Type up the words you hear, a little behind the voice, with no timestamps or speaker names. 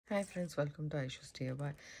Hi friends, welcome to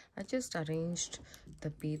Aishusdiy. I just arranged the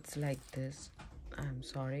beads like this. I'm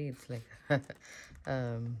sorry,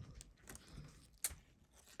 um,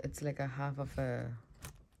 it's like a half of a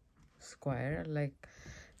square.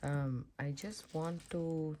 I just want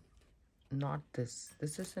to knot this.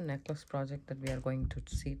 This is a necklace project that we are going to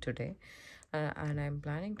see today. And I'm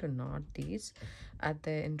planning to knot these at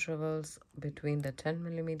the intervals between the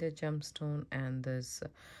 10mm gemstone and this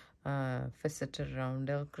faceted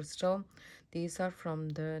roundel crystal. These are from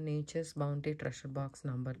the Nature's Bounty Treasure Box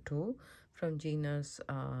number 2 from Gina's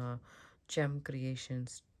Gem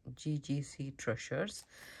Creations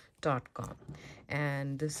ggctreasures.com.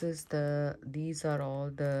 And these are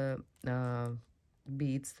all the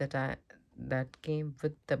beads that came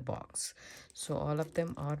with the box. So all of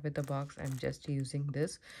them are with the box. I'm just using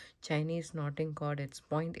this Chinese knotting cord. It's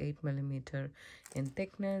 0.8mm in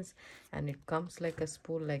thickness, and it comes like a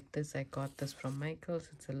spool like this. I got this from Michael's.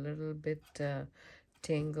 It's a little bit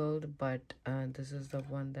tangled, but this is the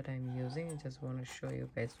one that I'm using. I just want to show you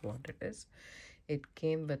guys what it is. It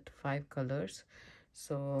came with 5 colors,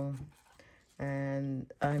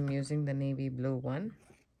 and I'm using the navy blue one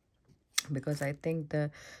because I think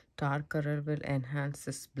the dark color will enhance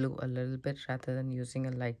this blue a little bit rather than using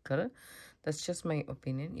a light color. That's just my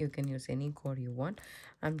opinion. You can use any cord you want.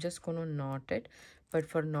 I'm just going to knot it, but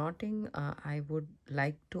for knotting I would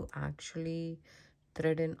like to actually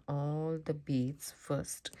thread in all the beads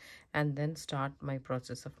first and then start my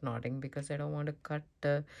process of knotting, because I don't want to cut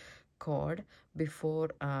the cord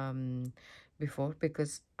before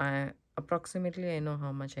because I know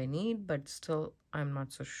how much I need, but still I'm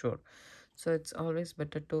not so sure. So it's always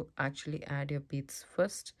better to actually add your beads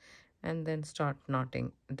first and then start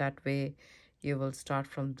knotting. That way you will start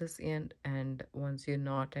from this end, and once you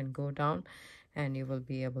knot and go down, and you will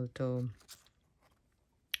be able to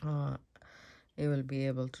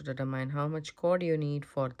determine how much cord you need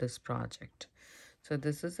for this project. So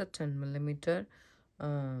this is a 10mm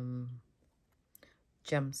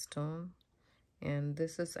gemstone, and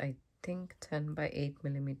this is, I think, 10 by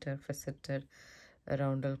 8mm faceted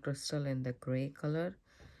roundel crystal in the gray color.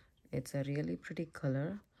 It's a really pretty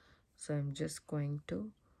color. So I'm just going to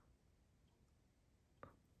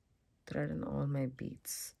thread in all my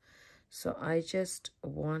beads. So I just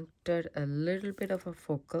wanted a little bit of a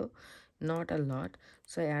focal, not a lot.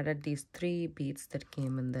 So I added these 3 beads that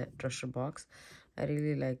came in the treasure box. I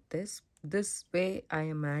really like this. This way I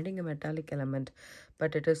am adding a metallic element,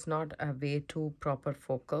 but it is not a way too proper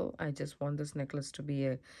focal. I just want this necklace to be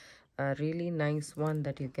a really nice one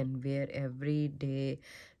that you can wear every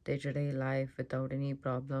day-to-day life without any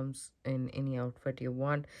problems in any outfit you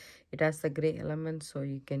want. It has the gray element, so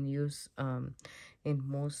you can use in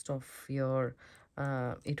most of your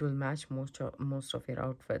it will match most of your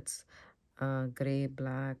outfits. Gray,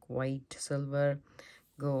 black, white, silver,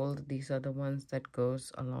 gold, these are the ones that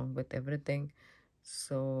goes along with everything.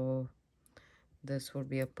 So this would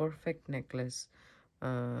be a perfect necklace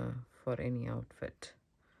for any outfit.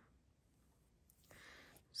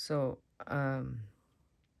 So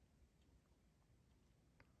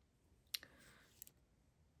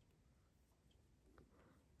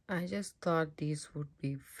I just thought these would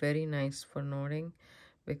be very nice for knotting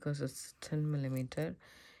because it's 10mm.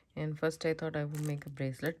 And first I thought I would make a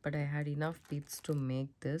bracelet, but I had enough beads to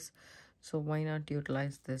make this. So why not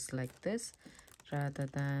utilize this like this rather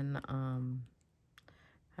than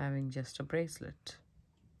having just a bracelet.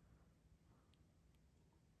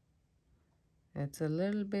 It's a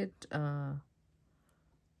little bit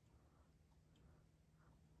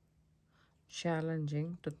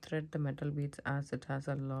challenging to thread the metal beads as it has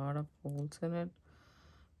a lot of holes in it,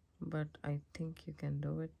 but I think you can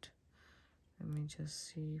do it. Let me just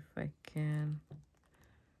see if I can.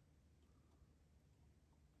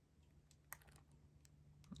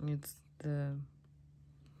 It's the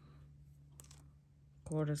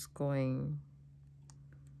cord is going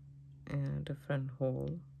in a different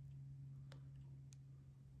hole.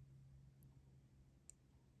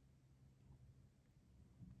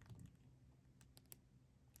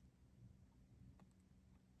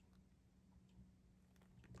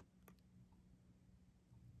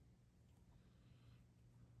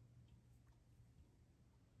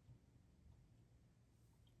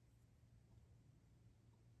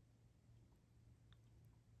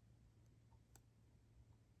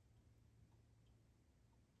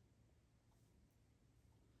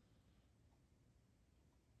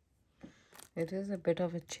 It is a bit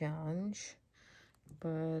of a challenge,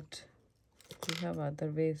 but we have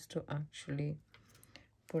other ways to actually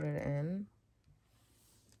put it in.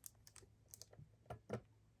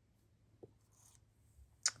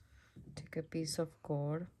 Take a piece of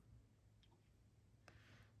cord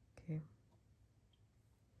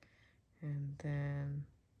and then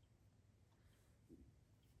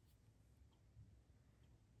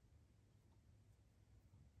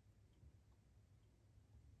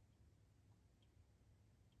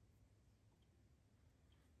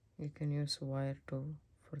you can use wire too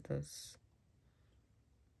for this.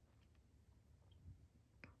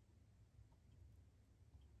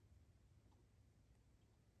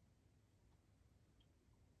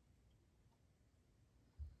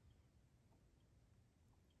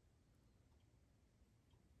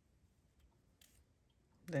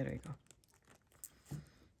 There we go.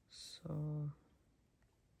 So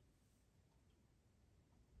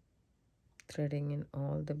threading in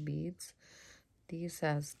all the beads. These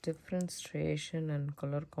has different striation and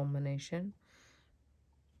color combination.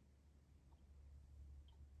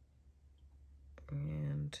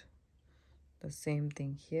 And the same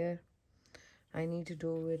thing here. I need to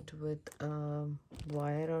do it with a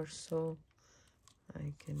wire or so.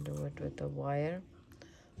 I can do it with a wire.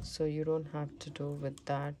 So you don't have to do with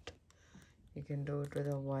that. You can do it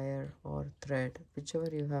with a wire or thread, whichever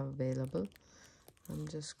you have available. I'm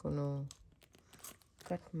just gonna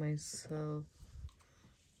cut myself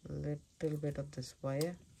a little bit of this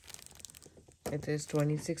wire. It is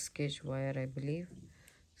 26 gauge wire, I believe.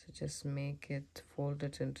 So just make it, fold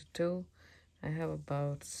it into two. I have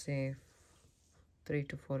about, say, 3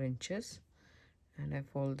 to 4 inches, and I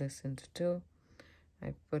fold this into two.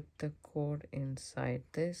 I put the cord inside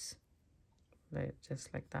this, like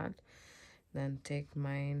just like that. Then take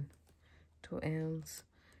mine 2 ends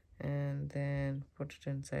and then put it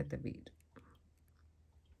inside the bead,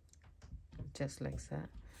 just like that,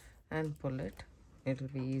 and pull it. It'll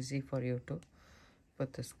be easy for you to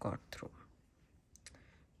put this cord through.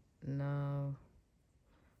 Now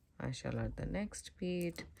I shall add the next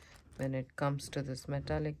bead. When it comes to this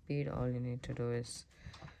metallic bead, all you need to do is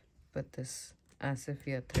put this as if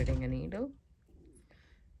you're threading a needle,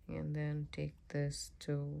 and then take this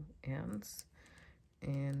 2 ends,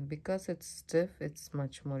 and because it's stiff, it's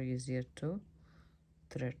much more easier to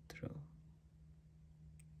thread through.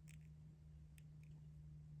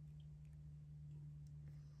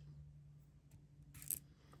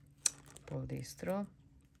 Pull these through,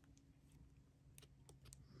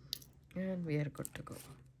 and we are good to go.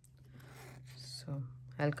 So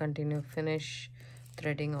I'll finish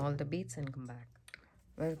threading all the beads and come back.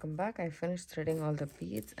 Welcome back. I finished threading all the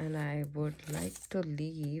beads, and I would like to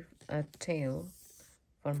leave a tail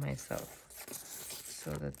for myself.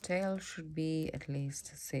 So the tail should be at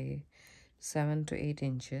least, say, 7 to 8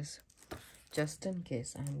 inches, just in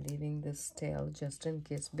case. I'm leaving this tail just in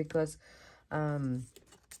case, because I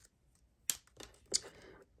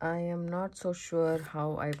am not so sure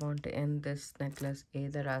how I want to end this necklace,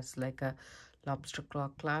 either as like a lobster claw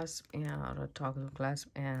clasp, or a toggle clasp,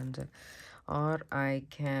 and or I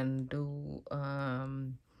can do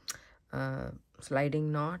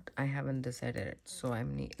sliding knot. I haven't decided it, so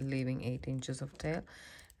I'm leaving 8 inches of tail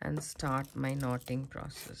and start my knotting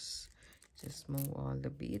process. Just move all the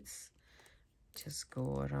beads, just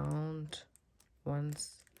go around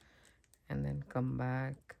once and then come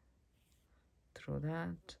back through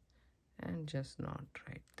that and just knot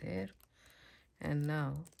right there. And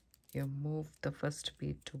now you move the first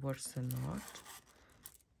bead towards the knot,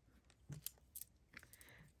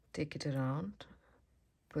 take it around,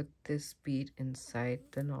 put this bead inside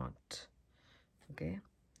the knot, okay,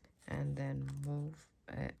 and then move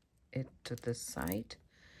it to the side.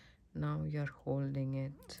 Now you're holding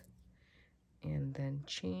it, and then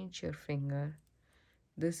change your finger.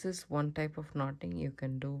 This is one type of knotting you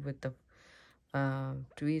can do with the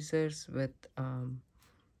tweezers, with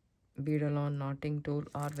bead-along knotting tool,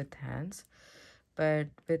 or with hands. But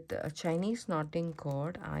with a Chinese knotting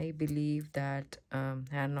cord, I believe that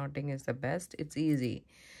hand knotting is the best. It's easy.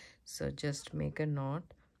 So just make a knot,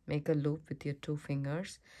 make a loop with your 2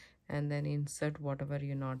 fingers, and then insert whatever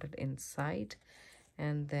you knotted inside,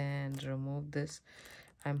 and then remove this.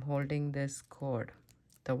 I'm holding this cord,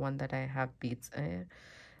 the one that I have beads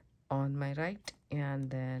on my right, and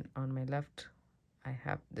then on my left I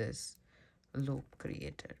have this loop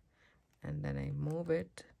created, and then I move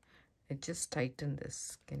it. I just tighten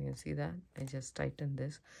this. Can you see that? I just tighten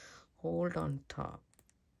this. Hold on top.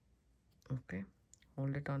 Okay,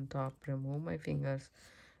 hold it on top, remove my fingers,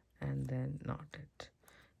 and then knot it.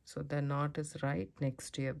 So the knot is right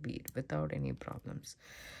next to your bead without any problems.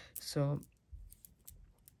 So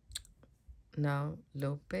now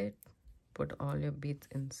loop it, put all your beads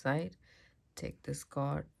inside, take this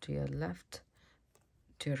cord to your left,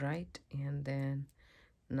 to your right, and then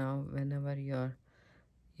now whenever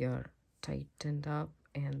you're tightened up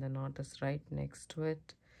and the knot is right next to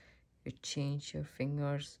it, you change your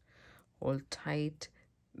fingers, hold tight,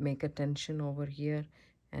 make a tension over here,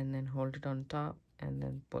 and then hold it on top and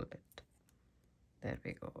then pull it. There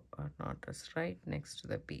we go. Our knot is right next to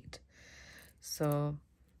the bead. So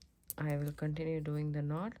I will continue doing the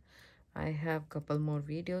knot. I have a couple more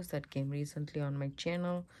videos that came recently on my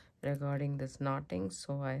channel regarding this knotting,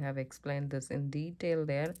 so I have explained this in detail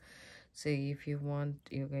there. So if you want,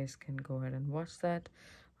 you guys can go ahead and watch that,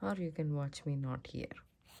 or you can watch me knot here.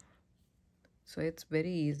 So it's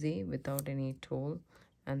very easy without any tool,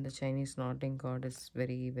 and the Chinese knotting cord is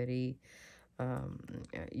very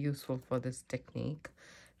useful for this technique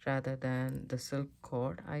rather than the silk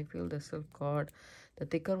cord. I feel the silk cord, the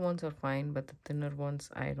thicker ones are fine, but the thinner ones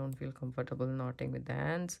I don't feel comfortable knotting with the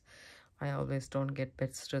hands. I always don't get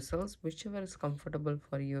best results. Whichever is comfortable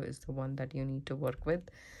for you is the one that you need to work with.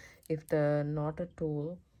 If the knotter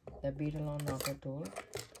tool, the bead-along knotter tool,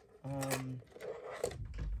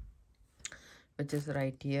 which is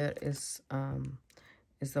right here, is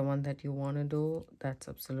the one that you want to do, that's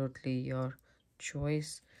absolutely your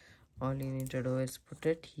choice. All you need to do is put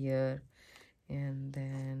it here and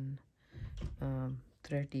then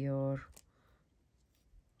thread your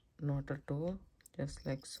knotter tool just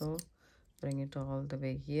like so, bring it all the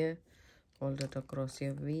way here, hold it across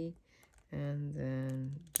your V, and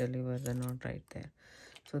then deliver the knot right there.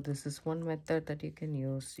 So this is one method that you can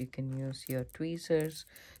use. You can use your tweezers.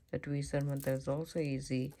 The tweezer method is also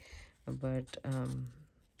easy, but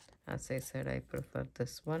as I said, I prefer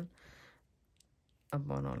this one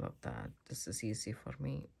upon all of that. This is easy for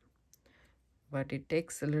me, but it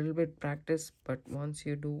takes a little bit practice. But once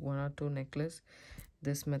you do 1 or 2 necklace,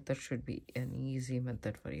 this method should be an easy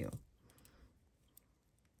method for you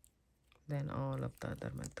than all of the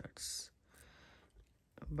other methods.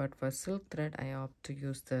 But for silk thread, I opt to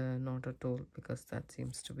use the knotter tool because that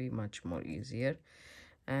seems to be much more easier,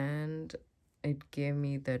 and it gave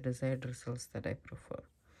me the desired results that I prefer.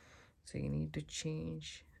 So you need to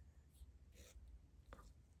change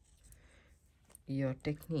your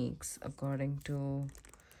techniques according to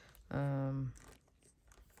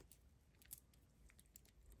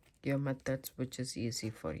your methods, which is easy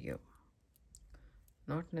for you.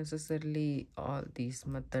 Not necessarily all these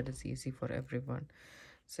method is easy for everyone.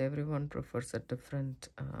 So everyone prefers a different,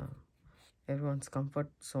 everyone's comfort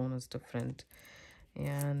zone is different.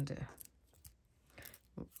 And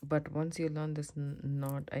but once you learn this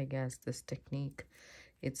knot, I guess this technique,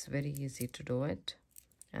 it's very easy to do it,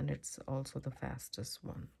 and it's also the fastest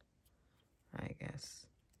one, I guess.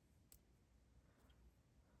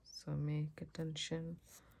 So make a tension,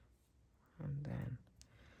 and then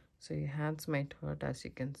so your hands might hurt, as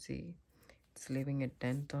you can see. It's leaving a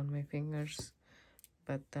dent on my fingers,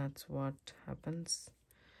 but that's what happens.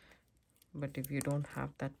 But if you don't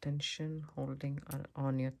have that tension holding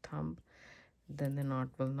on your thumb, then the knot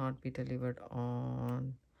will not be delivered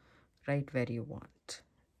on right where you want.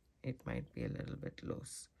 It might be a little bit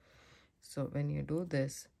loose. So when you do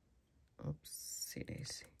this, oopsie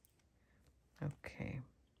daisy. Okay.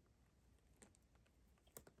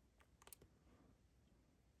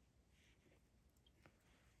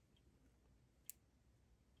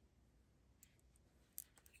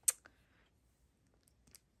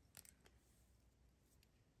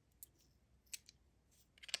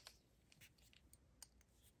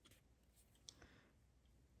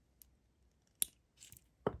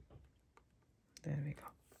 There we go.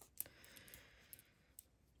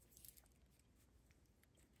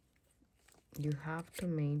 You have to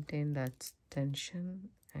maintain that tension,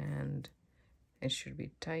 and it should be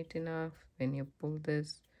tight enough when you pull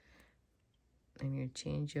this and you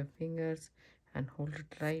change your fingers and hold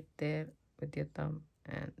it right there with your thumb,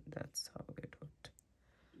 and that's how we do it.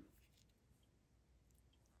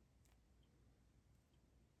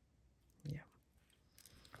 Yeah.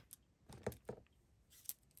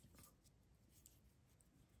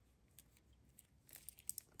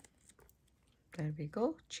 There we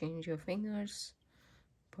go. Change your fingers,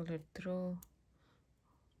 pull it through.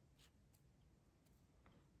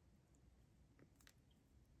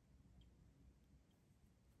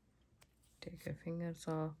 Take your fingers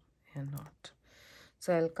off and knot.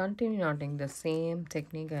 So I'll continue knotting the same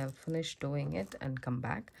technique. I'll finish doing it and come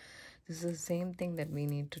back. This is the same thing that we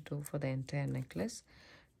need to do for the entire necklace,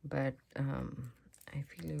 but I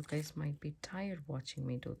feel you guys might be tired watching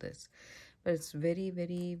me do this. But it's very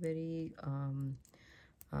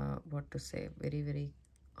what to say, very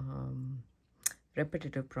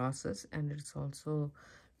repetitive process, and it's also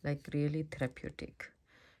like really therapeutic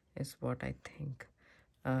is what I think.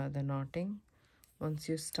 The knotting, once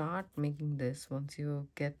you start making this, once you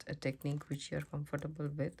get a technique which you're comfortable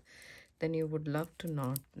with, then you would love to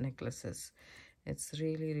knot necklaces. It's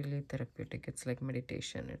really, really therapeutic. It's like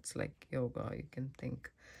meditation. It's like yoga. You can think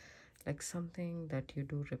like something that you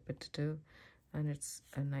do repetitive, and it's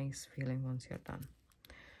a nice feeling once you're done.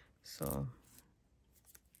 So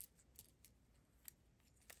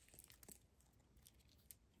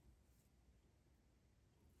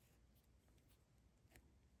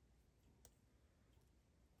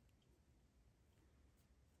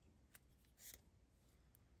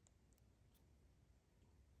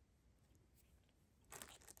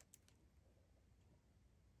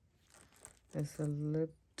there's a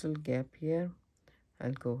little gap here.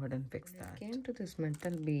 I'll go ahead and fix that. When it came to this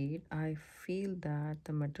metal bead, I feel that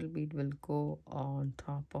the metal bead will go on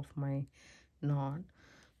top of my knot.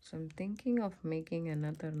 So I'm thinking of making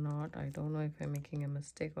another knot. I don't know if I'm making a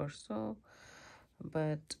mistake or so,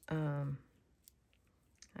 but I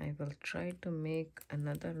will try to make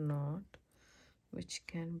another knot which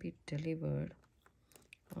can be delivered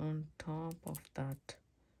on top of that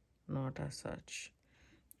knot as such.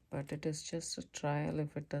 But it is just a trial.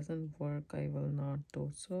 If it doesn't work, I will not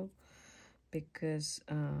do so, because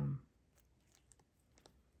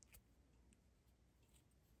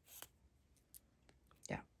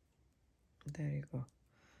yeah, there you go,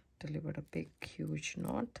 delivered a big huge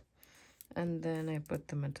knot. And then I put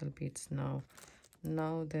the metal beads. Now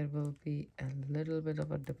there will be a little bit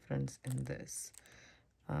of a difference in this,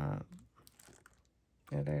 and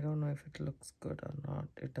I don't know if it looks good or not.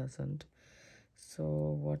 It doesn't. So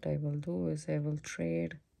what I will do is I will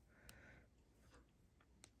trade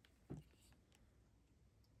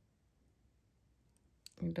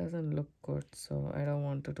it doesn't look good, so I don't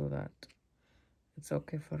want to do that. It's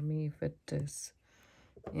okay for me if it is,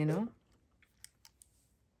 you know,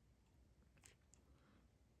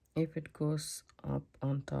 if it goes up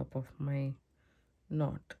on top of my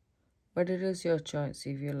knot. But it is your choice.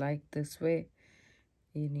 If you like this way,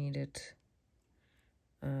 you need it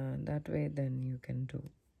that way, then you can do.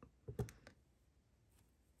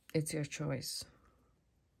 It's your choice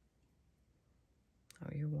how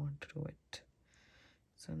you want to do it.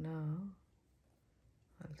 So now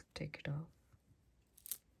I'll take it off.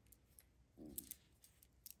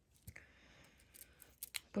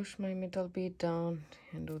 Push my metal bead down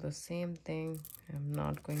and do the same thing. I'm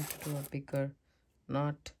not going to do a bigger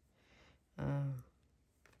knot.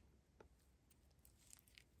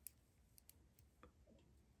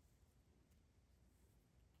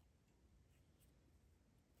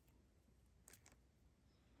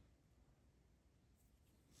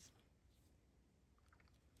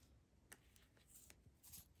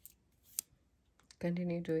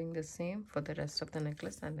 Continue doing the same for the rest of the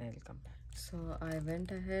necklace, and I'll come back. So I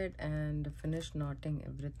went ahead and finished knotting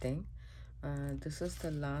everything. This is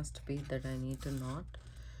the last bead that I need to knot.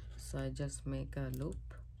 So I just make a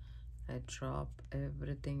loop. I drop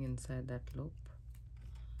everything inside that loop,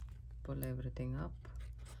 pull everything up.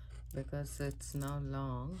 Because it's now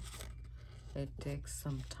long, it takes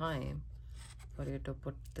some time for you to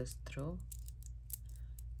put this through,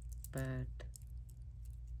 but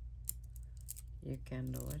you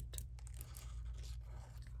can do it.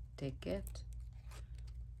 Take it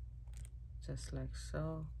just like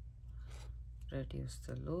so, reduce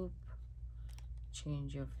the loop,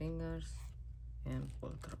 change your fingers and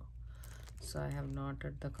pull through. So I have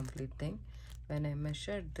knotted the complete thing. When I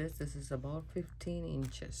measured this is about 15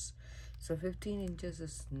 inches. So 15 inches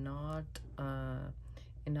is not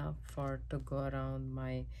enough for to go around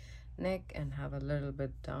my neck and have a little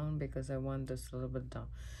bit down, because I want this a little bit down.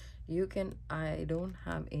 You can, I don't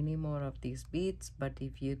have any more of these beads, but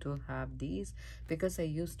if you do have these, because I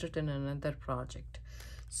used it in another project,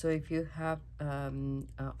 so if you have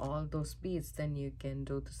all those beads, then you can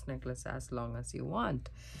do this necklace as long as you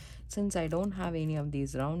want. Since I don't have any of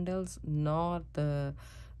these roundels nor the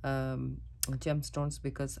gemstones,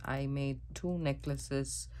 because I made 2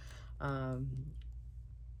 necklaces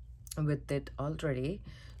with it already,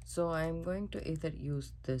 so I'm going to either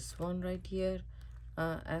use this one right here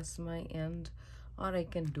as my end, or I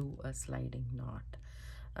can do a sliding knot.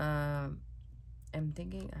 I'm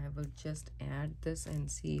thinking I will just add this and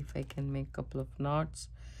see if I can make a couple of knots.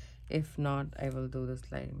 If not, I will do the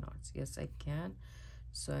sliding knots. Yes, I can.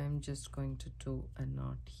 So I'm just going to do a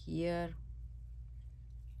knot here.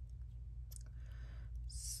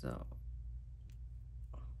 So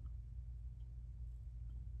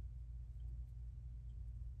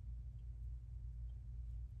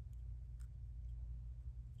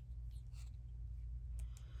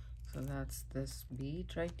that's this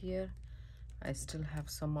bead right here. I still have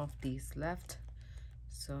some of these left,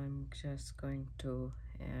 so I'm just going to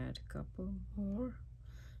add a couple more.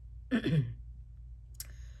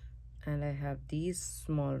 and I have these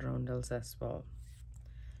small roundels as well.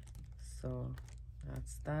 So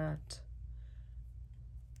that's that.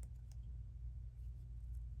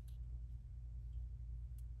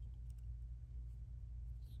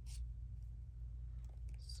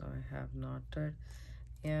 So I have knotted,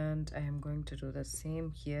 and I am going to do the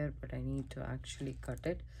same here, but I need to actually cut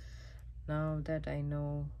it. Now that I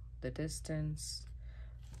know the distance,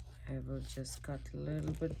 I will just cut a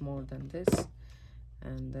little bit more than this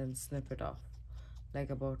and then snip it off, like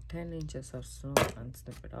about 10 inches or so, and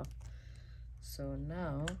snip it off. So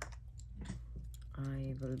now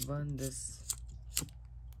I will burn this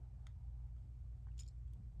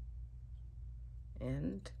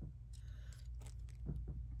end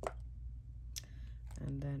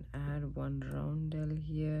and then add one roundel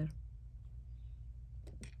here.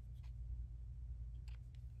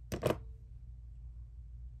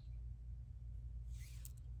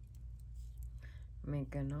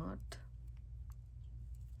 Make a knot.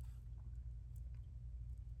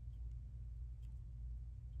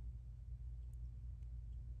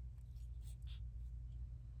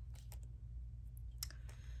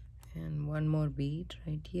 And one more bead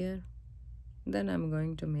right here. Then I'm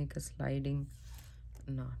going to make a sliding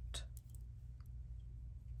knot.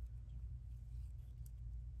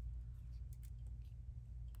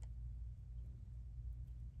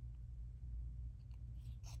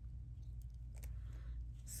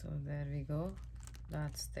 So there we go.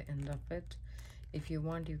 That's the end of it. If you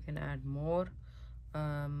want, you can add more.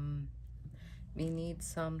 We need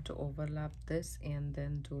some to overlap this and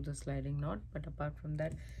then do the sliding knot, but apart from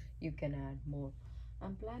that, you can add more.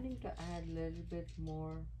 I'm planning to add a little bit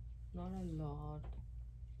more, not a lot,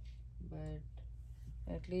 but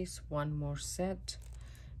at least one more set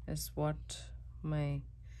is what my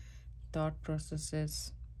thought process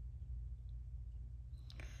is.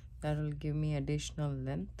 That will give me additional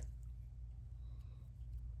length,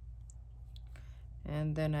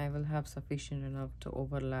 and then I will have sufficient enough to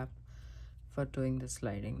overlap for doing the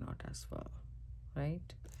sliding knot as well,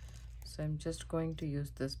 right? So I'm just going to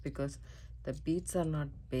use this because the beads are not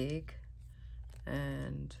big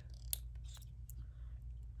and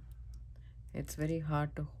it's very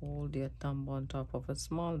hard to hold your thumb on top of a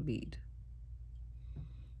small bead.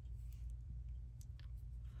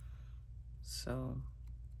 So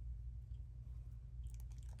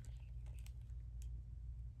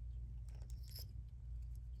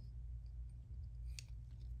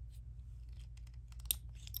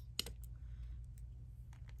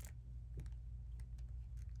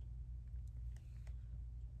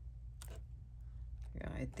yeah,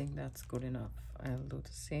 I think that's good enough. I'll do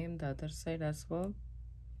the same the other side as well.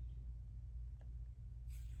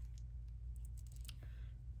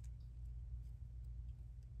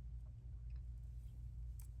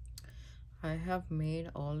 I have made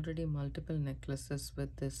already multiple necklaces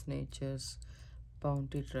with this Nature's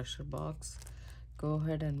Bounty treasure box. Go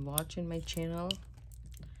ahead and watch in my channel.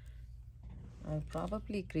 I'll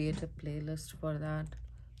probably create a playlist for that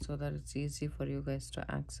so that it's easy for you guys to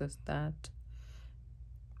access that.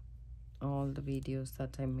 All the videos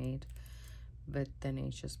that I made with the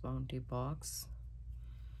Nature's Bounty box.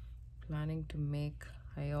 Planning to make,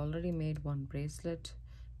 I already made one bracelet,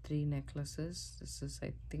 3 necklaces. This is,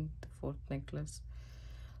 I think, the 4th necklace,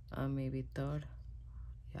 maybe 3rd.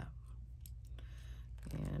 Yeah.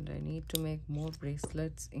 And I need to make more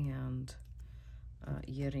bracelets and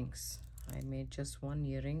earrings. I made just 1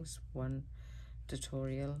 earrings, 1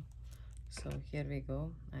 tutorial. So here we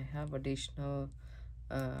go. I have additional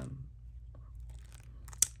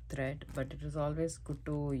thread, but it is always good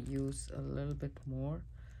to use a little bit more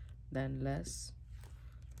than less.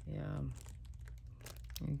 Yeah,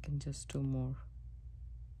 you can just do more.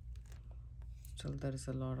 Still there is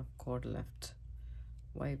a lot of cord left.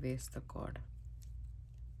 Why waste the cord?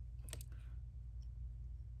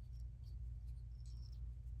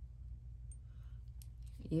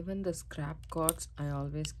 Even the scrap cords, I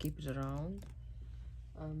always keep it around.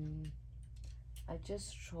 I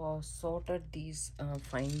just sorted these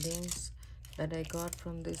findings that I got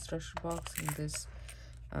from this treasure box in this,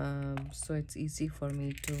 so it's easy for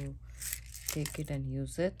me to take it and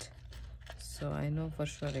use it. So I know for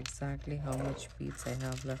sure exactly how much beads I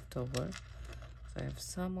have left over. So I have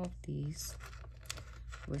some of these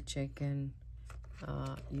which I can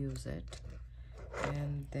use it,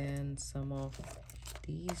 and then some of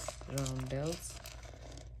these roundels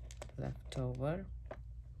left over,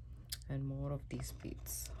 and more of these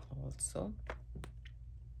beads also.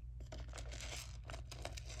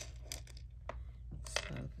 So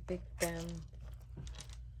I'll pick them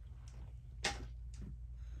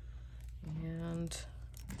and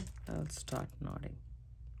I'll start knotting.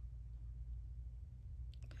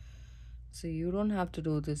 So you don't have to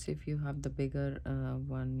do this. If you have the bigger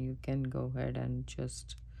one, you can go ahead and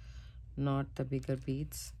just knot the bigger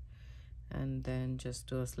beads and then just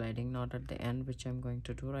do a sliding knot at the end, which I'm going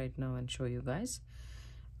to do right now and show you guys.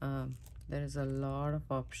 There is a lot of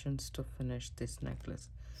options to finish this necklace.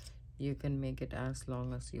 You can make it as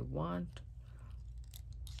long as you want,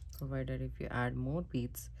 provided if you add more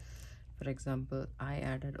beads. For example, I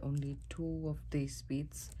added only 2 of these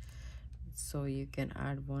beads, so you can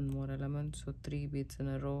add 1 more element, so 3 beads in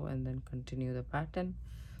a row, and then continue the pattern.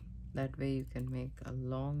 That way you can make a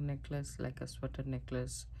long necklace, like a sweater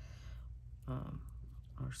necklace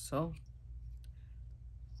or so.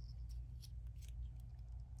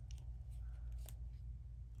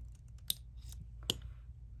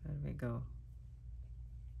 There we go.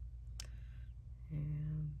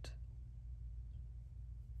 And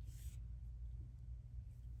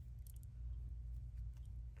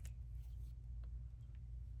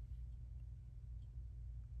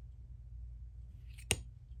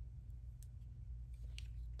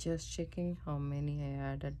just checking how many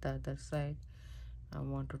I added the other side. I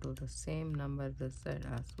want to do the same number this side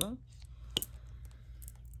as well.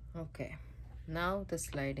 Okay, now the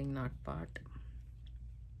sliding knot part.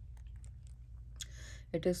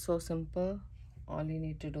 It is so simple. All you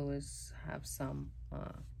need to do is have some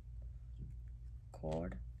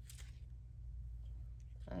cord.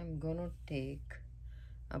 I'm gonna take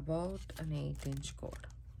about an 8-inch cord,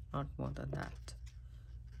 not more than that.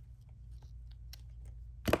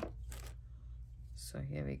 So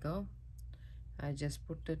here we go. I just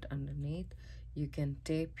put it underneath. You can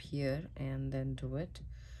tape here and then do it.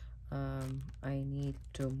 I need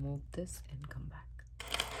to move this and come back.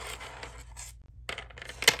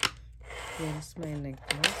 Here's my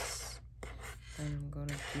necklace. I'm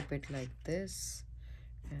gonna keep it like this,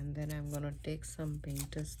 and then I'm gonna take some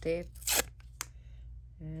painter's tape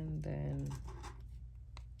and then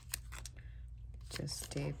just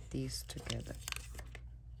tape these together.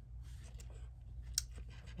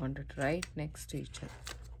 Want it right next to each other.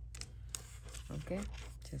 Okay,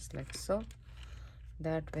 just like so.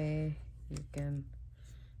 That way you can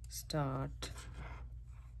start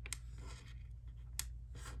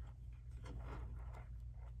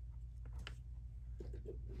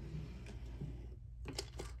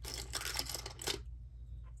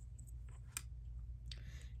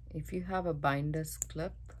if you have a binder's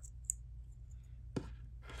clip,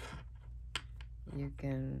 you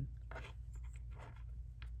can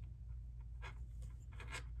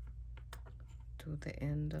do the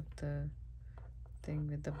end of the thing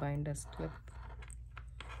with the binder's clip,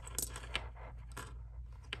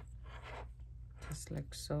 just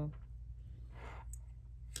like so,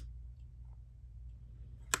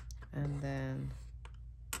 and then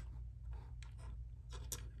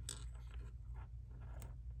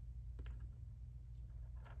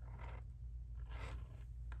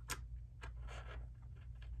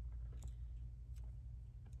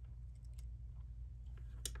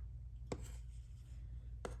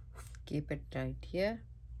keep it right here.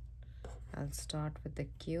 I'll start with the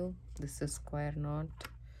Q. This is square knot,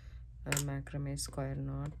 a macrame square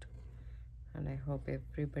knot, and I hope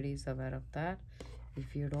everybody is aware of that.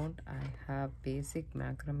 If you don't, I have basic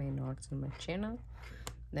macrame knots in my channel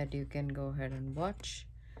that you can go ahead and watch,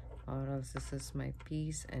 or else this is my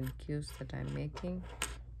P's and Q's that I'm making.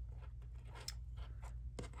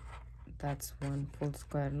 That's one full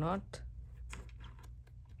square knot.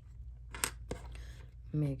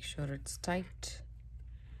 Make sure it's tight,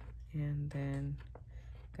 and then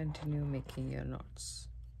continue making your knots.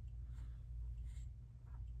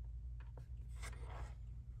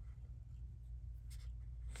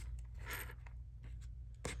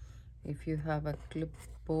 If you have a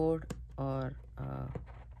clipboard or a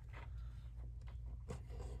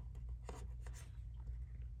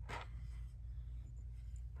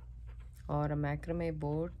macrame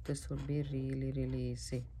board, this would be really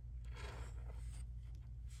easy.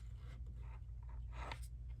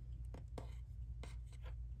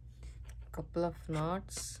 Couple of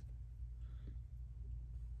knots.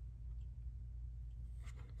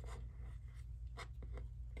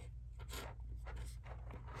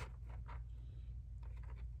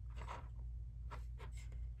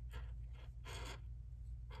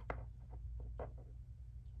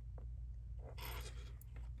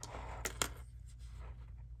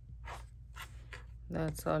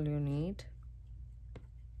 That's all you need.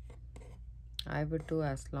 I would do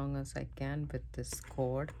as long as I can with this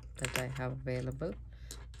cord that I have available.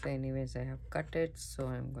 So anyways, I have cut it, so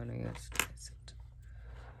I'm going to use it.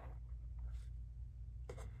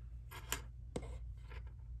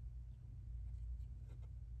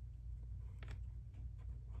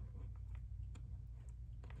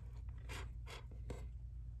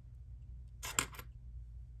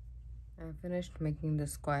 I finished making the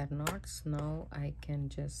square knots. Now I can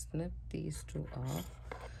just snip these two off,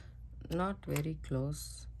 not very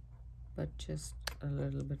close, but just a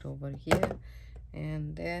little bit over here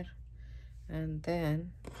and there, and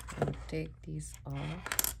then I'll take these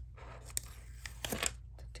off,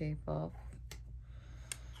 the tape off,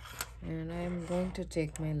 and I'm going to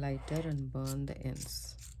take my lighter and burn the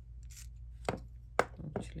ends.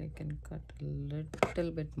 Actually, I can cut a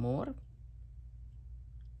little bit more.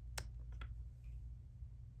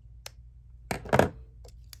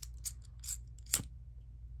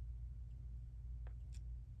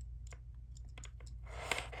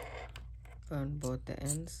 Burn both the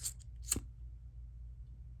ends.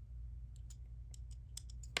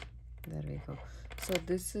 There we go. So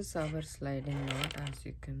this is our sliding knot. As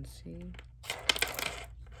you can see,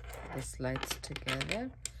 this slides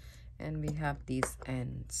together and we have these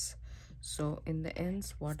ends. So in the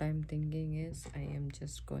ends, what I'm thinking is I am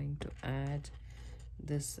just going to add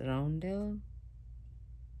this roundel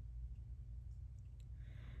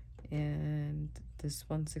and this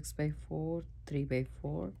one 6x4,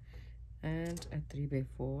 3x4 and a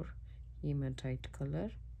 3x4 hematite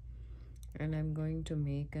color, and I'm going to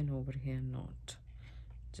make an overhand knot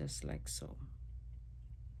just like so.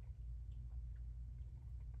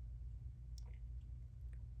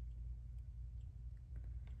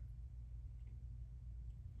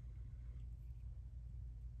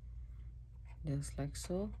 Just like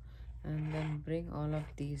so, and then bring all of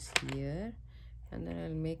these here, and then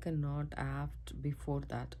I'll make a knot before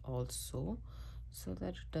that also, so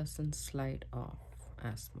that it doesn't slide off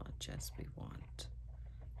as much as we want.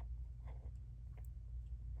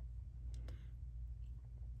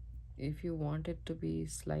 If you want it to be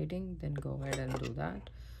sliding, then go ahead and do that,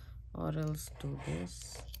 or else do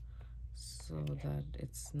this so that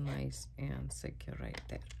it's nice and secure right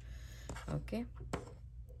there. Okay,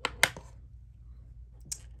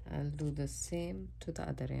 I'll do the same to the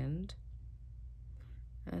other end,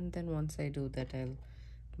 and then once I do that, I'll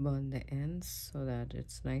burn the ends so that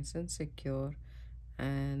it's nice and secure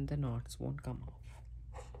and the knots won't come off.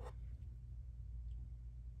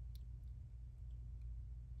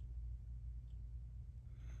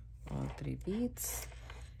 All 3 beads,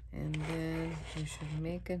 and then you should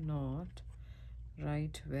make a knot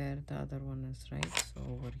right where the other one is, right? So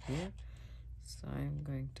over here. So I'm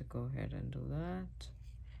going to go ahead and do that.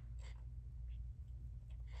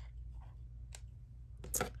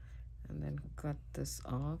 And then cut this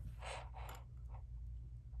off.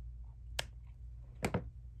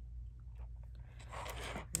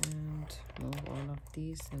 And move all of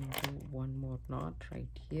these and do one more knot right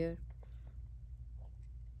here,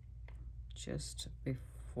 just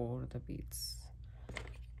before the beads.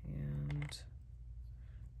 And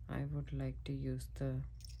I would like to use the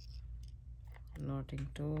knotting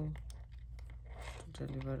tool to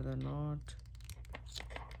deliver the knot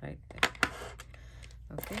right there.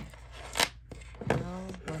 Okay, now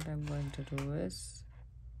what I'm going to do is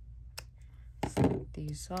snip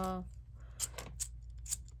these off,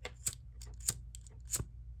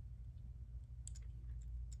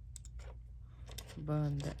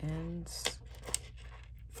 burn the ends,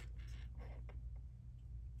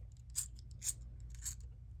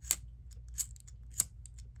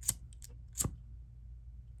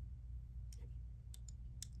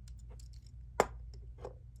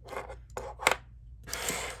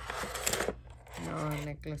 now our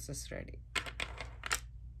necklace is ready.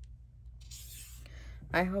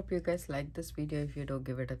 I hope you guys like this video. If you do,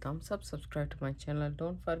 give it a thumbs up, subscribe to my channel,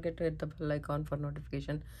 don't forget to hit the bell icon for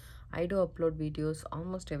notification. I do upload videos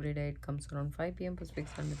almost every day. It comes around 5 p.m. Pacific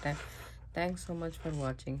Standard Time. Thanks so much for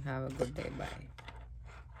watching. Have a good day. Bye.